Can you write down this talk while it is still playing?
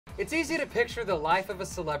It's easy to picture the life of a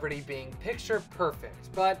celebrity being picture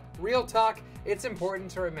perfect, but real talk, it's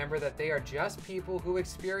important to remember that they are just people who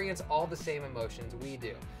experience all the same emotions we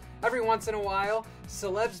do. Every once in a while,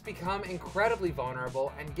 celebs become incredibly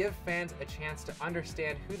vulnerable and give fans a chance to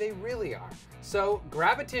understand who they really are. So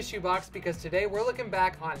grab a tissue box, because today we're looking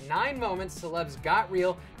back on 9 moments celebs got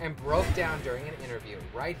real and broke down during an interview,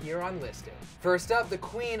 right here on Listed. First up, the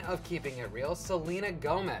queen of keeping it real, Selena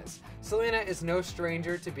Gomez. Selena is no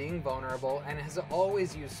stranger to being vulnerable and has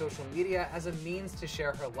always used social media as a means to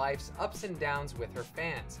share her life's ups and downs with her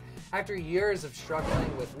fans. After years of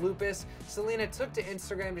struggling with lupus, Selena took to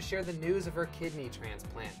Instagram to share the news of her kidney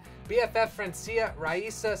transplant. BFF Francia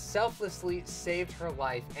Raisa selflessly saved her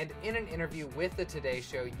life, and in an interview with the Today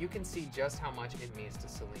Show, you can see just how much it means to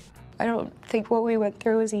Selena. I don't think what we went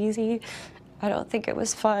through was easy. I don't think it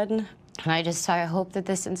was fun. And I hope that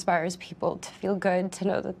this inspires people to feel good, to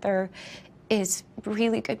know that there is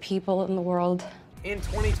really good people in the world. In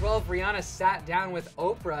 2012, Rihanna sat down with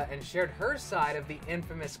Oprah and shared her side of the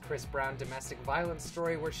infamous Chris Brown domestic violence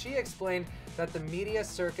story, where she explained that the media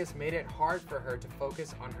circus made it hard for her to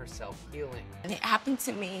focus on her self-healing. It happened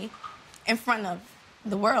to me in front of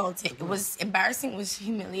the world. It was embarrassing, it was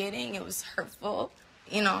humiliating, it was hurtful.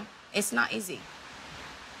 You know, it's not easy.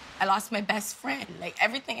 I lost my best friend, like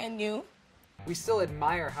everything I knew. We still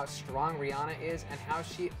admire how strong Rihanna is and how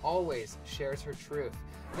she always shares her truth.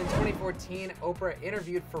 In 2014, Oprah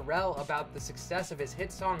interviewed Pharrell about the success of his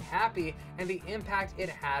hit song Happy and the impact it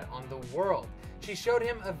had on the world. She showed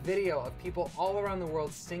him a video of people all around the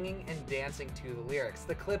world singing and dancing to the lyrics.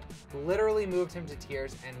 The clip literally moved him to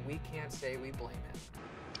tears, and we can't say we blame him.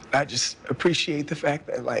 I just appreciate the fact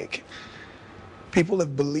that, like, people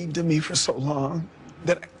have believed in me for so long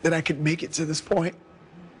that I could make it to this point,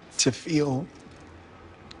 to feel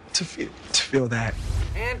that.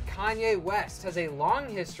 And Kanye West has a long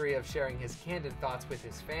history of sharing his candid thoughts with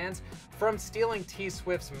his fans, from stealing T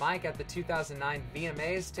Swift's mic at the 2009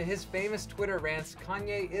 VMAs to his famous Twitter rants.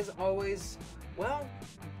 Kanye is always, well,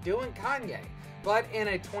 doing Kanye. But in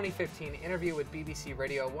a 2015 interview with BBC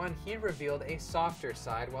Radio 1, he revealed a softer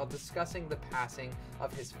side while discussing the passing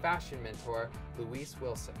of his fashion mentor, Louise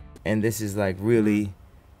Wilson. And this is like really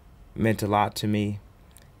meant a lot to me.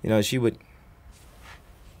 You know, she would...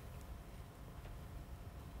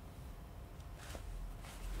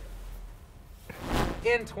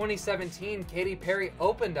 In 2017, Katy Perry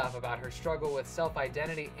opened up about her struggle with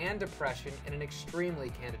self-identity and depression in an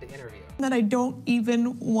extremely candid interview. That I don't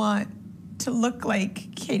even want to look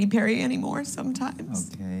like Katy Perry anymore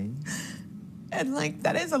sometimes. Okay. And like,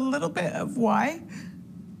 that is a little bit of why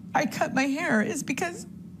I cut my hair, is because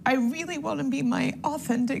I really want to be my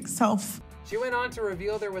authentic self. She went on to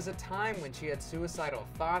reveal there was a time when she had suicidal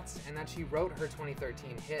thoughts and that she wrote her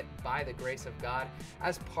 2013 hit, By the Grace of God,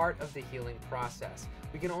 as part of the healing process.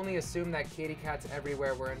 We can only assume that Katy Cats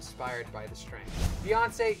everywhere were inspired by the strength.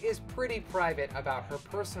 Beyonce is pretty private about her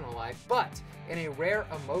personal life, but in a rare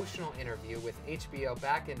emotional interview with HBO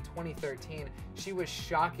back in 2013, she was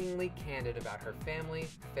shockingly candid about her family,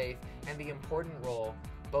 faith, and the important role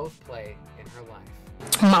both play in her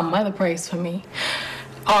life. My mother prays for me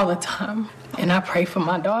all the time, and I pray for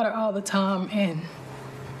my daughter all the time, and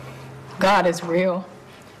God is real,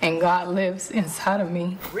 and God lives inside of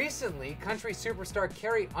me. Recently, country superstar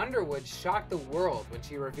Carrie Underwood shocked the world when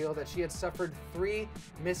she revealed that she had suffered 3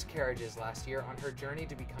 miscarriages last year on her journey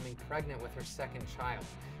to becoming pregnant with her second child.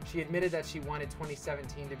 She admitted that she wanted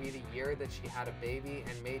 2017 to be the year that she had a baby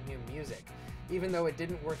and made new music. Even though it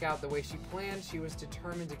didn't work out the way she planned, she was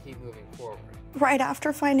determined to keep moving forward. Right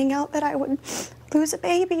after finding out that I would lose a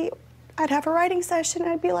baby, I'd have a writing session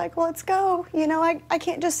and I'd be like, let's go. You know, I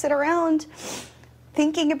can't just sit around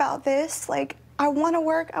thinking about this. Like, I want to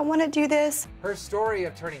work, I want to do this. Her story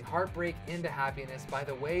of turning heartbreak into happiness by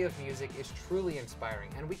the way of music is truly inspiring,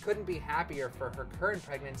 and we couldn't be happier for her current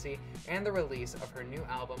pregnancy and the release of her new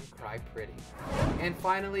album, Cry Pretty. And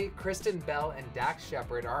finally, Kristen Bell and Dax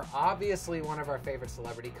Shepard are obviously one of our favorite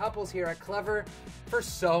celebrity couples here at Clevver for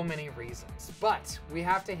so many reasons. But we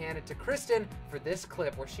have to hand it to Kristen for this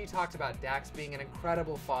clip where she talked about Dax being an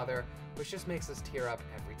incredible father, which just makes us tear up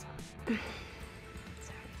every time.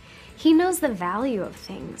 He knows the value of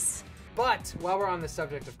things. But while we're on the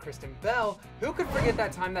subject of Kristen Bell, who could forget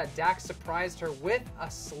that time that Dax surprised her with a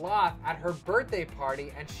sloth at her birthday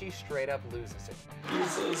party and she straight up loses it? You're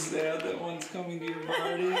so sad that one's coming to your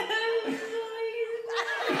party.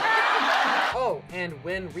 Oh, and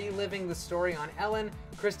when reliving the story on Ellen,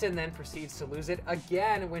 Kristen then proceeds to lose it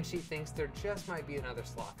again when she thinks there just might be another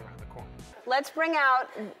sloth around the corner. Let's bring out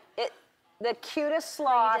the cutest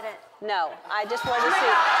sloth. No, you didn't. No, I just wanted to see.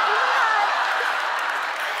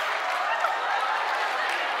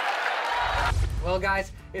 Well,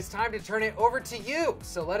 guys, it's time to turn it over to you.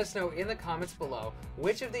 So let us know in the comments below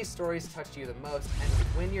which of these stories touched you the most. And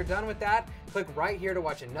when you're done with that, click right here to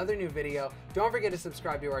watch another new video. Don't forget to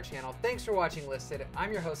subscribe to our channel. Thanks for watching Listed.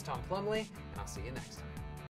 I'm your host, Tom Plumley, and I'll see you next time.